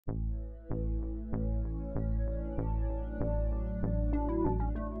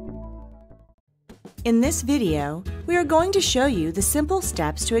In this video, we are going to show you the simple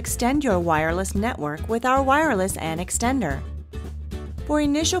steps to extend your wireless network with our Wireless N Extender. For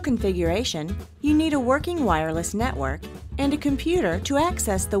initial configuration, you need a working wireless network and a computer to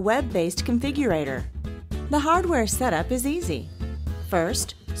access the web-based configurator. The hardware setup is easy.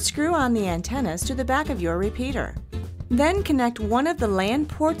 First, screw on the antennas to the back of your repeater. Then connect one of the LAN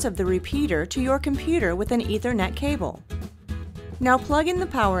ports of the repeater to your computer with an Ethernet cable. Now plug in the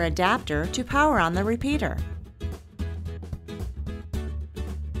power adapter to power on the repeater.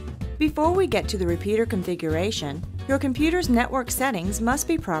 Before we get to the repeater configuration, your computer's network settings must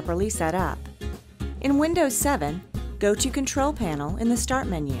be properly set up. In Windows 7, go to Control Panel in the Start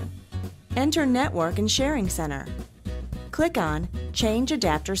menu. Enter Network and Sharing Center. Click on Change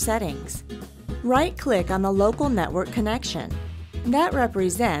Adapter Settings. Right-click on the local network connection. That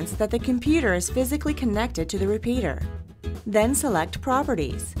represents that the computer is physically connected to the repeater. Then select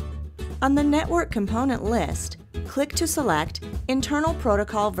Properties. On the Network Component list, click to select Internal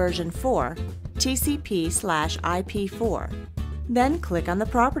Protocol Version 4, TCP/IP4. Then click on the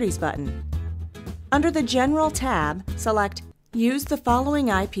Properties button. Under the General tab, select Use the following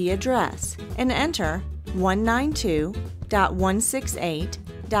IP address and enter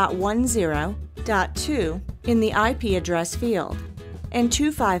 192.168.10.2 in the IP address field and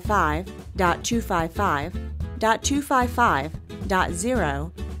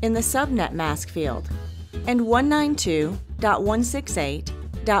 255.255.255.0 in the subnet mask field and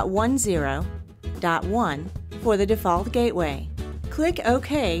 192.168.10.1 for the default gateway. Click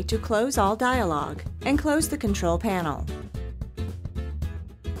OK to close all dialog and close the control panel.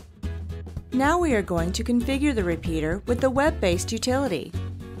 Now we are going to configure the repeater with the web-based utility.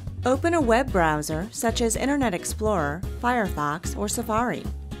 Open a web browser such as Internet Explorer, Firefox, or Safari.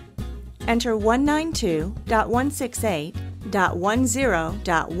 Enter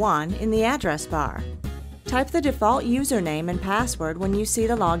 192.168.10.1 in the address bar. Type the default username and password when you see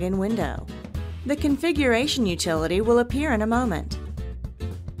the login window. The configuration utility will appear in a moment.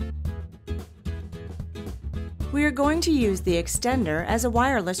 We are going to use the extender as a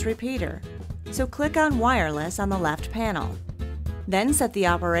wireless repeater, so click on Wireless on the left panel. Then set the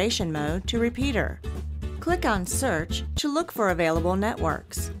operation mode to Repeater. Click on Search to look for available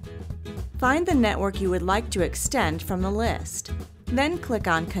networks. Find the network you would like to extend from the list. Then click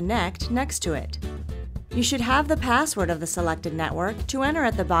on Connect next to it. You should have the password of the selected network to enter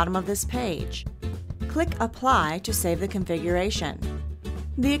at the bottom of this page. Click Apply to save the configuration.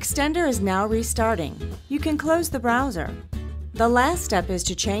 The extender is now restarting. You can close the browser. The last step is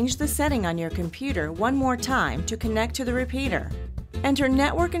to change the setting on your computer one more time to connect to the repeater. Enter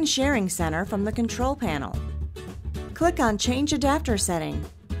Network and Sharing Center from the control panel. Click on Change Adapter Setting.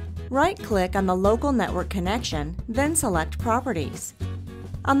 Right-click on the local network connection, then select Properties.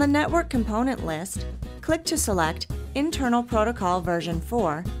 On the Network Component list, click to select Internal Protocol Version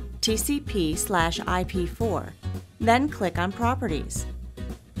 4, TCP/IP4. Then click on Properties.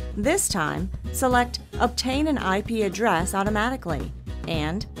 This time, select Obtain an IP address automatically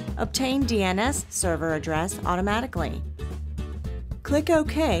and Obtain DNS server address automatically. Click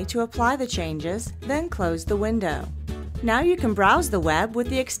OK to apply the changes, then close the window. Now you can browse the web with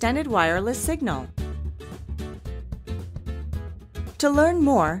the extended wireless signal. To learn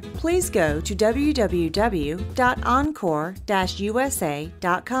more, please go to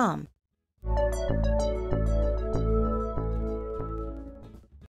www.encore-usa.com.